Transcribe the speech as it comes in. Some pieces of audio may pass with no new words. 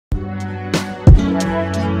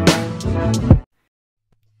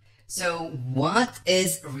So what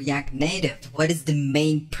is React Native? What is the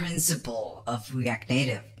main principle of React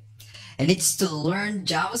Native? And it's to learn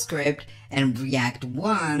JavaScript and React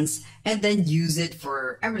once and then use it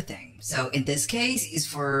for everything. So in this case, is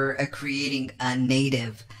for creating a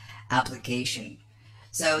native application.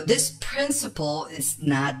 So this principle is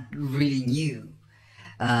not really new.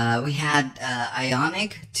 We had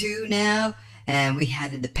Ionic 2 now, and we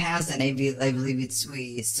had in the past, and I believe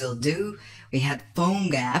we still do. We had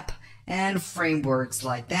PhoneGap and frameworks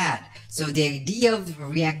like that. So the idea of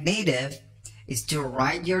React Native is to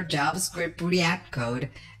write your JavaScript React code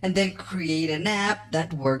and then create an app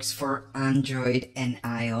that works for Android and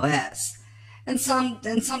iOS. And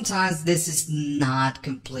sometimes this is not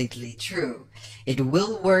completely true. It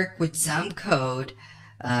will work with some code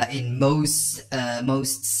in most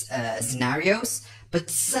scenarios, but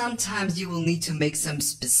sometimes you will need to make some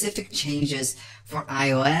specific changes for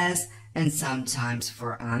iOS and sometimes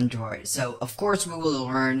for Android. So of course we will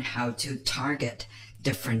learn how to target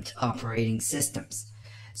different operating systems.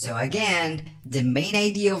 So again, the main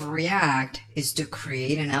idea of React is to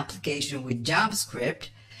create an application with JavaScript,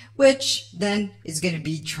 which then is going to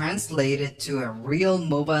be translated to a real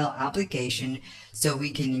mobile application so we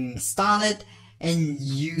can install it and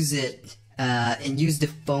use it and use the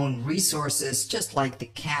phone resources just like the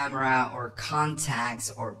camera or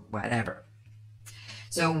contacts or whatever.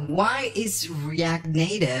 So why is React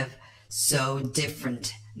Native so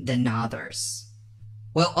different than others?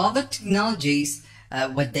 Well, other technologies,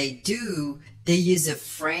 what they do, they use a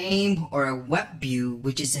frame or a web view,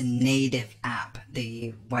 which is a native app.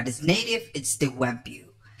 What is native? It's the web view.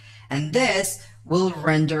 And this will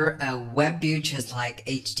render a web view just like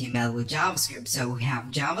HTML with JavaScript. So we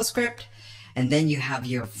have JavaScript, and then you have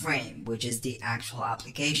your frame, which is the actual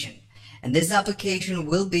application. And this application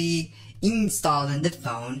will be installed in the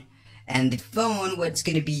phone, and the phone, what's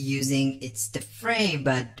going to be using, it's the frame,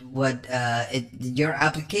 but your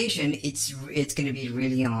application, it's going to be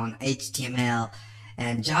really on HTML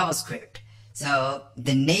and JavaScript. So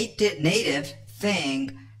the native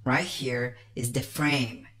thing right here is the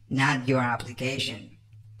frame, not your application.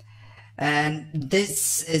 And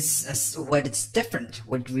this is what it's different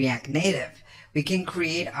with React Native. We can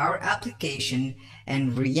create our application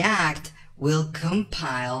and React will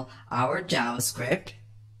compile our JavaScript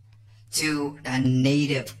to a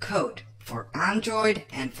native code for Android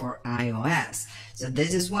and for iOS. So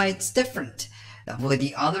this is why it's different. With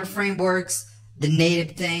the other frameworks, the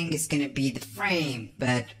native thing is going to be the frame,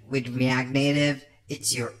 but with React Native,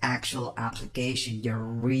 it's your actual application, your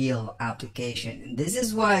real application. And this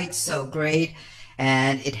is why it's so great,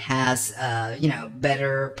 and it has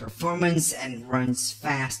better performance and runs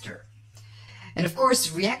faster. And of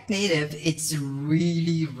course, React Native, it's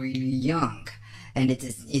really, really young, and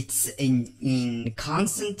it's in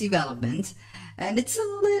constant development, and it's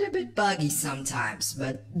a little bit buggy sometimes,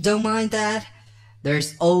 but don't mind that.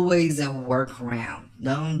 There's always a workaround.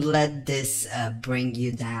 Don't let this bring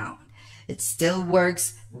you down. It still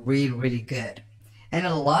works really, really good. And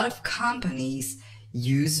a lot of companies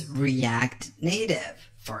use React Native.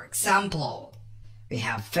 For example, we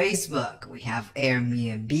have Facebook, we have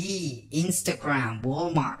Airbnb, Instagram,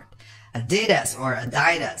 Walmart, Adidas,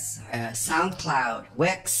 SoundCloud,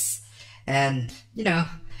 Wix, and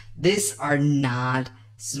these are not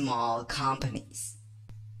small companies.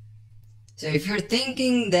 So if you're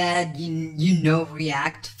thinking that you know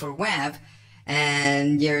React for web,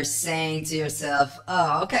 and you're saying to yourself,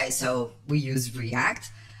 oh, okay, so we use React,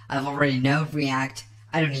 I've already know React,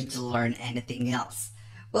 I don't need to learn anything else.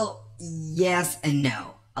 Well, yes and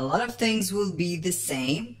no. A lot of things will be the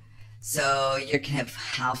same, so you're kind of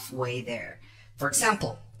halfway there. For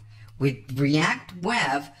example, with React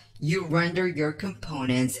Web, you render your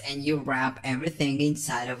components and you wrap everything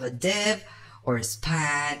inside of a div or a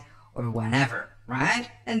span or whatever, right?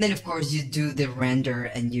 And then of course you do the render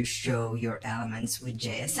and you show your elements with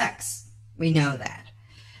JSX. We know that.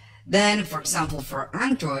 Then, for example, for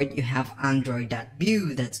Android, you have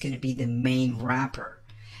Android.view, that's going to be the main wrapper.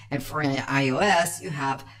 And for iOS, you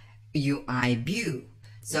have UI view.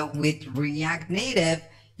 So with React Native,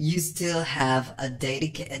 you still have a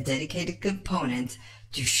dedicated component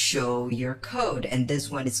to show your code. And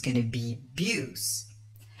this one is going to be views.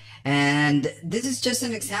 And this is just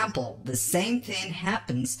an example. The same thing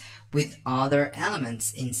happens with other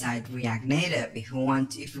elements inside React Native. If you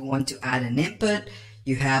want to add an input,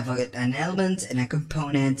 you have an element and a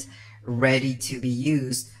component ready to be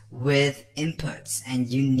used with inputs, and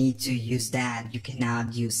you need to use that. You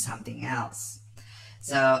cannot use something else.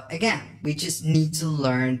 So again, we just need to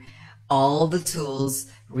learn all the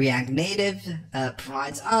tools React Native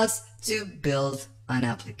provides us to build an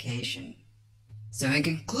application. So in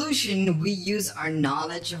conclusion, we use our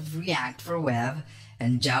knowledge of React for web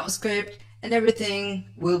and JavaScript, and everything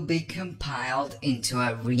will be compiled into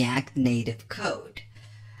a React Native code.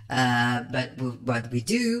 But what we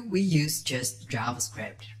do, we use just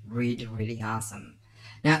JavaScript. Really awesome.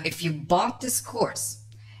 Now, if you bought this course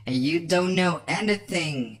and you don't know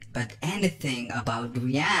anything about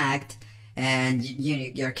React, and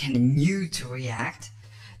you're kind of new to React,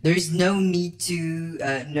 there's no need to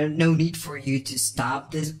no need for you to stop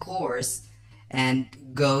this course and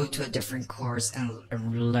go to a different course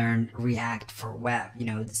and learn React for web,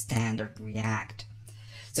 the standard React.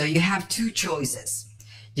 So you have two choices.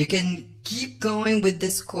 You can keep going with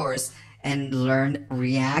this course and learn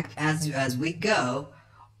React as we go,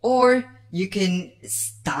 or you can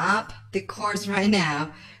stop the course right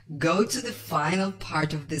now, go to the final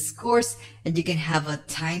part of this course, and you can have a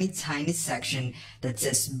tiny section that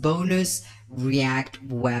says bonus React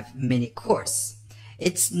web mini course.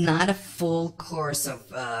 It's not a full course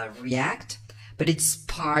of React, but it's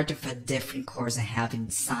part of a different course I have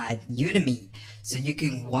inside Udemy. So you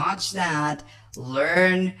can watch that,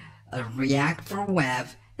 learn React for web,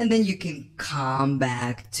 and then you can come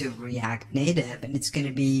back to React Native, and it's going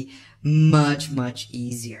to be much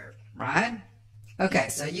easier, right? Okay,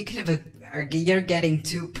 so you can you're getting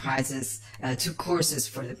two courses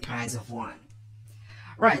for the price of one.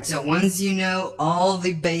 Right, so once you know all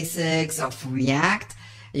the basics of React,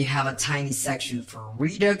 you have a tiny section for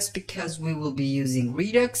Redux because we will be using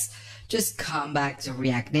Redux. Just come back to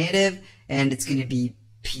React Native and it's going to be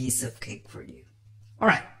a piece of cake for you.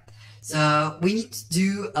 Alright, so we need to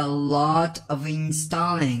do a lot of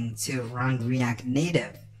installing to run React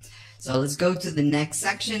Native. So let's go to the next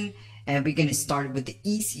section. And we're going to start with the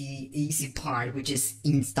easy part, which is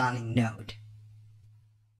installing Node.